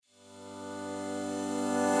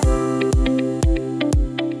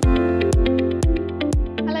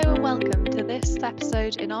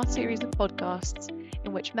episode in our series of podcasts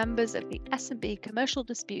in which members of the S&B Commercial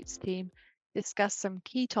Disputes team discuss some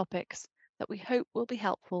key topics that we hope will be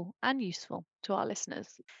helpful and useful to our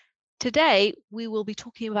listeners. Today, we will be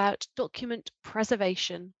talking about document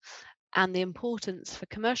preservation and the importance for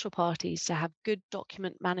commercial parties to have good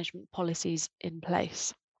document management policies in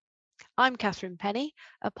place. I'm Catherine Penny,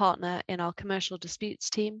 a partner in our Commercial Disputes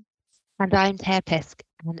team. And I'm Teja Pisk,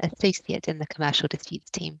 an associate in the Commercial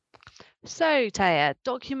Disputes team. So, Teja,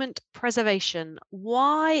 document preservation,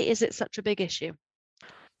 why is it such a big issue?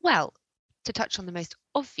 Well, to touch on the most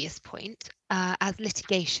obvious point, as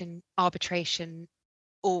litigation, arbitration,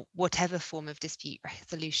 or whatever form of dispute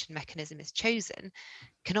resolution mechanism is chosen,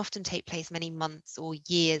 can often take place many months or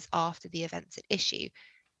years after the events at issue,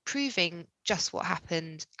 proving just what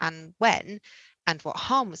happened and when, and what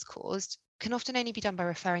harm was caused, can often only be done by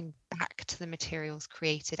referring back to the materials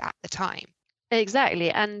created at the time. Exactly.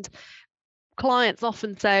 And clients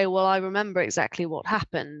often say, well, I remember exactly what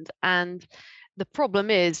happened. And the problem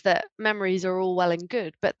is that memories are all well and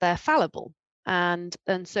good, but they're fallible. And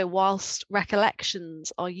so whilst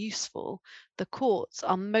recollections are useful, the courts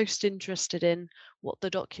are most interested in what the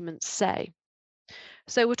documents say.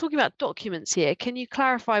 So we're talking about documents here. Can you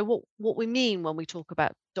clarify what we mean when we talk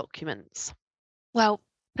about documents? Well,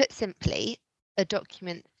 put simply, a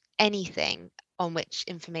document, anything on which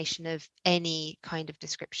information of any kind of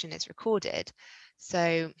description is recorded.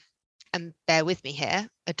 So, and bear with me here,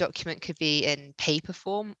 a document could be in paper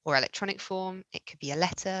form or electronic form. It could be a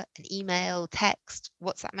letter, an email, text,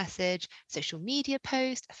 WhatsApp message, social media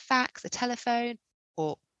post, a fax, a telephone,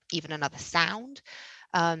 or even another sound,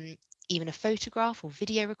 even a photograph or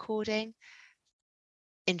video recording.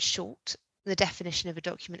 In short, the definition of a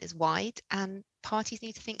document is wide and parties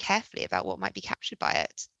need to think carefully about what might be captured by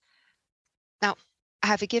it. Now,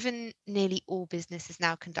 however, given nearly all business is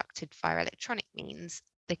now conducted via electronic means,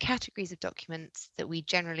 the categories of documents that we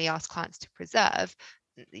generally ask clients to preserve,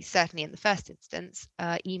 certainly in the first instance,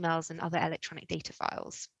 are emails and other electronic data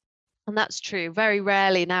files. And that's true. Very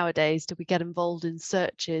rarely nowadays do we get involved in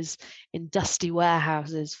searches in dusty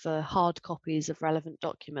warehouses for hard copies of relevant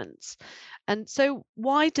documents. And so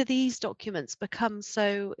why do these documents become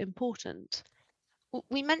so important?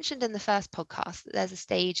 We mentioned in the first podcast that there's a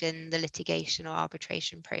stage in the litigation or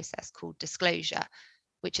arbitration process called disclosure,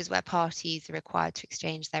 which is where parties are required to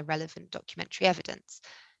exchange their relevant documentary evidence.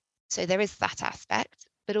 So there is that aspect,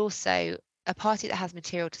 but also a party that has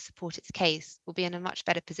material to support its case will be in a much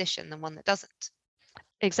better position than one that doesn't.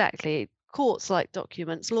 Exactly. Courts like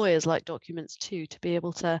documents, lawyers like documents too, to be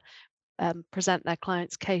able to present their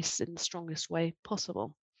client's case in the strongest way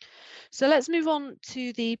possible. So let's move on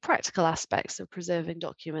to the practical aspects of preserving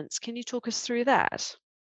documents. Can you talk us through that?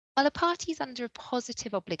 Well, a party is under a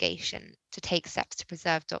positive obligation to take steps to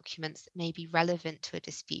preserve documents that may be relevant to a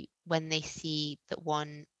dispute when they see that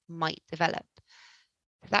one might develop.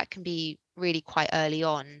 That can be really quite early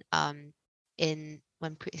on in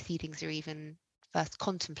when proceedings are even first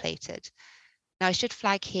contemplated. Now, I should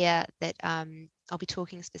flag here that I'll be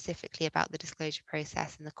talking specifically about the disclosure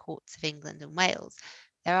process in the courts of England and Wales.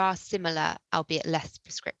 There are similar, albeit less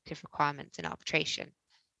prescriptive requirements in arbitration.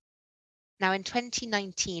 Now, in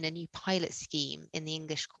 2019, a new pilot scheme in the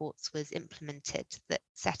English courts was implemented that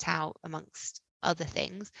set out, amongst other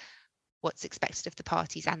things, what's expected of the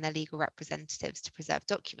parties and their legal representatives to preserve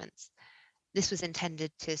documents. This was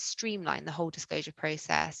intended to streamline the whole disclosure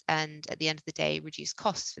process and, at the end of the day, reduce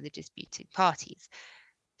costs for the disputing parties.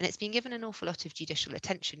 And it's been given an awful lot of judicial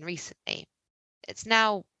attention recently. It's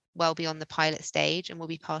now well beyond the pilot stage and will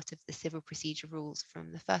be part of the civil procedure rules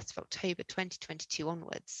from the 1st of October 2022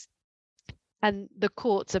 onwards. And the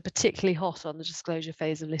courts are particularly hot on the disclosure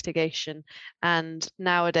phase of litigation, and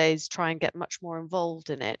nowadays try and get much more involved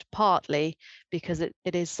in it, partly because it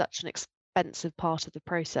is such an expensive part of the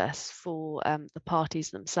process for the parties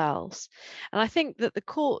themselves. And I think that the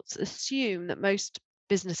courts assume that most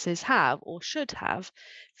businesses have or should have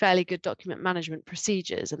fairly good document management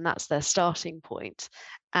procedures, and that's their starting point.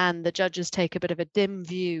 And the judges take a bit of a dim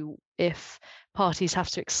view if parties have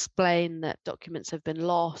to explain that documents have been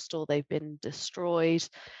lost or they've been destroyed.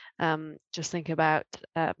 Just think about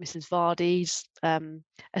Mrs. Vardy's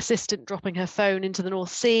assistant dropping her phone into the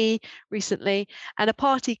North Sea recently, and a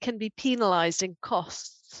party can be penalised in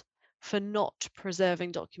costs for not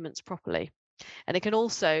preserving documents properly. And it can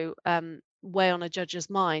also weigh on a judge's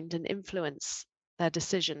mind and influence their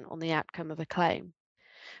decision on the outcome of a claim.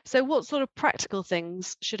 So what sort of practical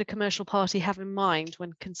things should a commercial party have in mind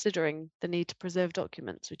when considering the need to preserve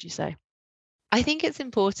documents, would you say? I think it's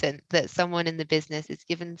important that someone in the business is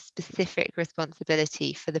given specific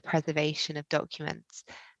responsibility for the preservation of documents.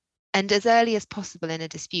 And as early as possible in a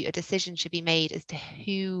dispute, a decision should be made as to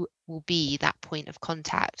who will be that point of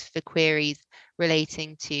contact for queries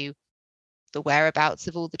relating to the whereabouts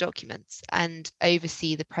of all the documents and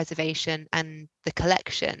oversee the preservation and the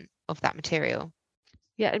collection of that material.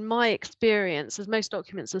 Yeah, in my experience, as most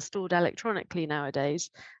documents are stored electronically nowadays,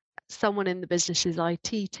 someone in the business's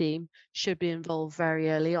IT team should be involved very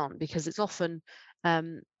early on, because it's often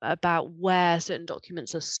about where certain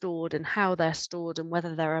documents are stored and how they're stored and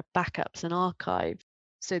whether there are backups and archives.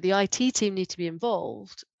 So the IT team need to be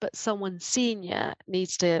involved, but someone senior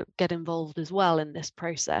needs to get involved as well in this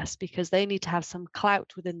process, because they need to have some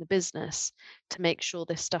clout within the business to make sure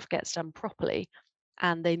this stuff gets done properly.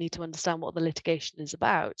 And they need to understand what the litigation is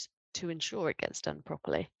about to ensure it gets done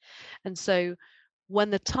properly. And so when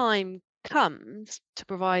the time comes to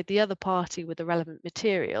provide the other party with the relevant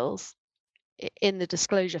materials in the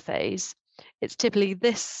disclosure phase, it's typically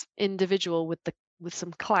this individual with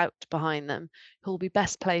some clout behind them who will be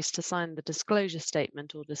best placed to sign the disclosure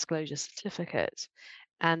statement or disclosure certificate.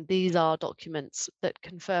 And these are documents that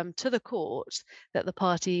confirm to the court that the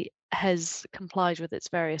party has complied with its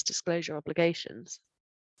various disclosure obligations.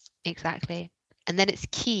 Exactly. And then it's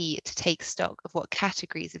key to take stock of what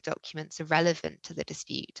categories of documents are relevant to the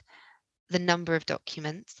dispute, the number of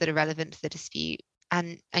documents that are relevant to the dispute,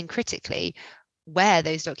 and critically, where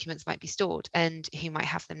those documents might be stored and who might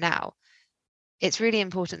have them now. It's really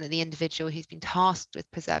important that the individual who's been tasked with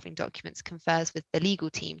preserving documents confers with the legal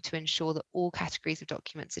team to ensure that all categories of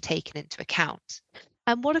documents are taken into account.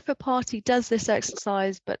 And what if a party does this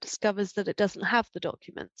exercise but discovers that it doesn't have the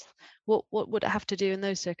documents? What would it have to do in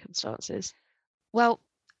those circumstances? Well,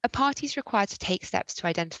 a party is required to take steps to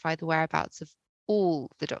identify the whereabouts of all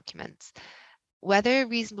the documents. Where there are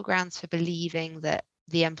reasonable grounds for believing that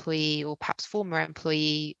the employee or perhaps former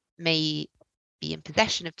employee may be in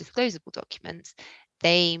possession of disclosable documents,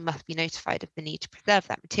 they must be notified of the need to preserve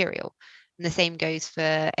that material. And the same goes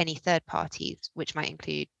for any third parties, which might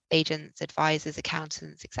include agents, advisors,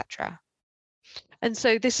 accountants, etc. And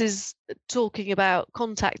so this is talking about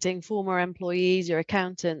contacting former employees, your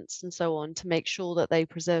accountants, and so on to make sure that they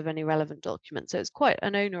preserve any relevant documents. So it's quite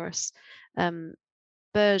an onerous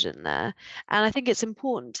burden there. And I think it's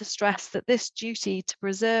important to stress that this duty to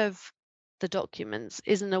preserve the documents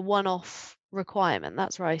isn't a one-off requirement.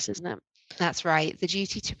 That's right, isn't it? That's right. The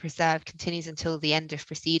duty to preserve continues until the end of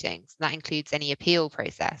proceedings. That includes any appeal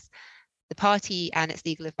process. The party and its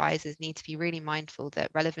legal advisors need to be really mindful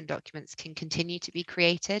that relevant documents can continue to be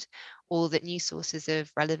created or that new sources of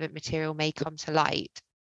relevant material may come to light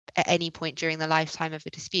at any point during the lifetime of a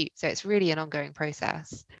dispute. So it's really an ongoing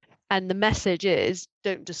process. And the message is,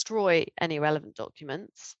 don't destroy any relevant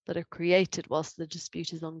documents that are created whilst the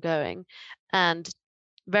dispute is ongoing. And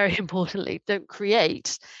very importantly, don't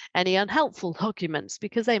create any unhelpful documents,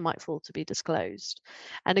 because they might fall to be disclosed.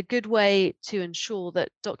 And a good way to ensure that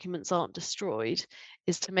documents aren't destroyed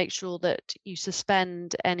is to make sure that you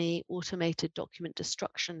suspend any automated document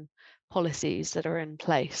destruction policies that are in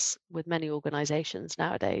place with many organizations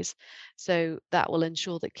nowadays. So that will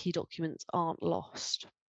ensure that key documents aren't lost.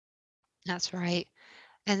 That's right.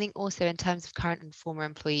 I think also in terms of current and former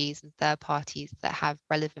employees and third parties that have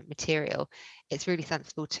relevant material, it's really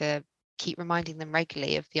sensible to keep reminding them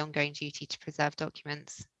regularly of the ongoing duty to preserve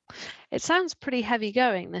documents. It sounds pretty heavy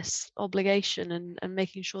going, this obligation and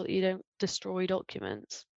making sure that you don't destroy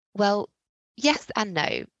documents. Well, yes and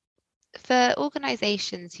no. For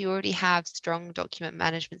organizations who already have strong document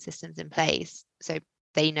management systems in place, so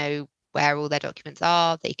they know where all their documents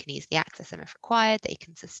are, they can easily access them if required, they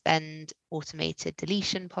can suspend automated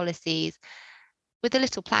deletion policies. With a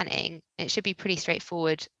little planning, it should be pretty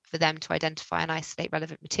straightforward for them to identify and isolate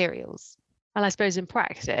relevant materials. And I suppose in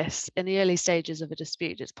practice, in the early stages of a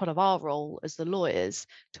dispute, it's part of our role as the lawyers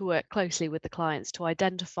to work closely with the clients to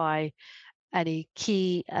identify any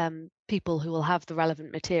key people who will have the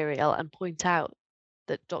relevant material and point out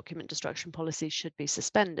that document destruction policies should be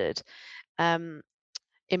suspended.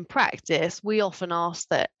 In practice, we often ask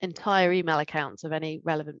that entire email accounts of any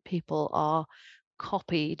relevant people are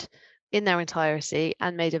copied in their entirety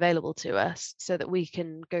and made available to us so that we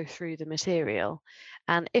can go through the material.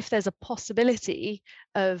 And if there's a possibility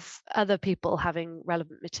of other people having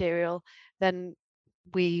relevant material, then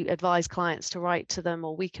we advise clients to write to them,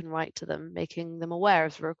 or we can write to them, making them aware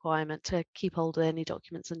of the requirement to keep hold of any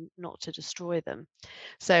documents and not to destroy them.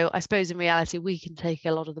 So I suppose in reality, we can take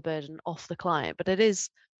a lot of the burden off the client, but it is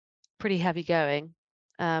pretty heavy going,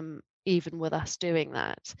 even with us doing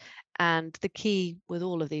that. And the key with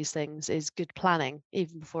all of these things is good planning,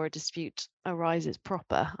 even before a dispute arises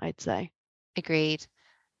proper, I'd say. Agreed.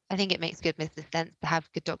 I think it makes good business sense to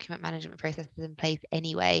have good document management processes in place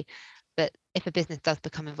anyway. But if a business does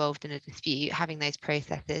become involved in a dispute, having those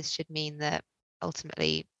processes should mean that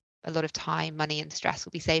ultimately a lot of time, money, and stress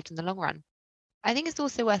will be saved in the long run. I think it's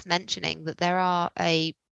also worth mentioning that there are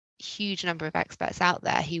a huge number of experts out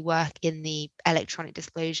there who work in the electronic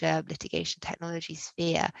disclosure litigation technology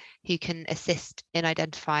sphere who can assist in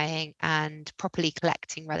identifying and properly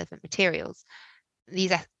collecting relevant materials.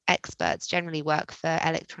 These experts generally work for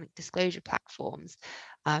electronic disclosure platforms,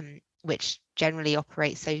 which generally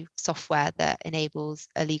operate software that enables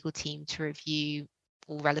a legal team to review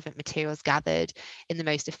all relevant materials gathered in the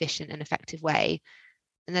most efficient and effective way.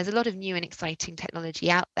 And there's a lot of new and exciting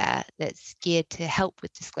technology out there that's geared to help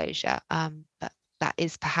with disclosure, but that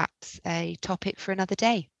is perhaps a topic for another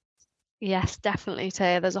day. Yes, definitely,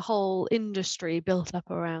 Teja. There's a whole industry built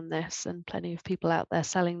up around this and plenty of people out there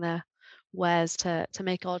selling their wares to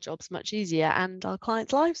make our jobs much easier and our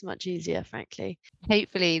clients' lives much easier, frankly.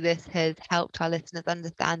 Hopefully this has helped our listeners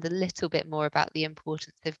understand a little bit more about the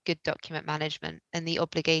importance of good document management and the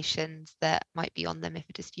obligations that might be on them if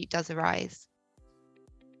a dispute does arise.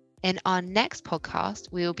 In our next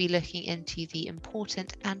podcast, we will be looking into the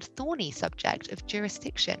important and thorny subject of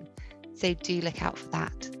jurisdiction. So do look out for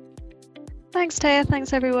that. Thanks, Teja.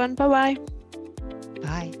 Thanks, everyone. Bye-bye.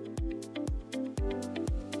 Bye.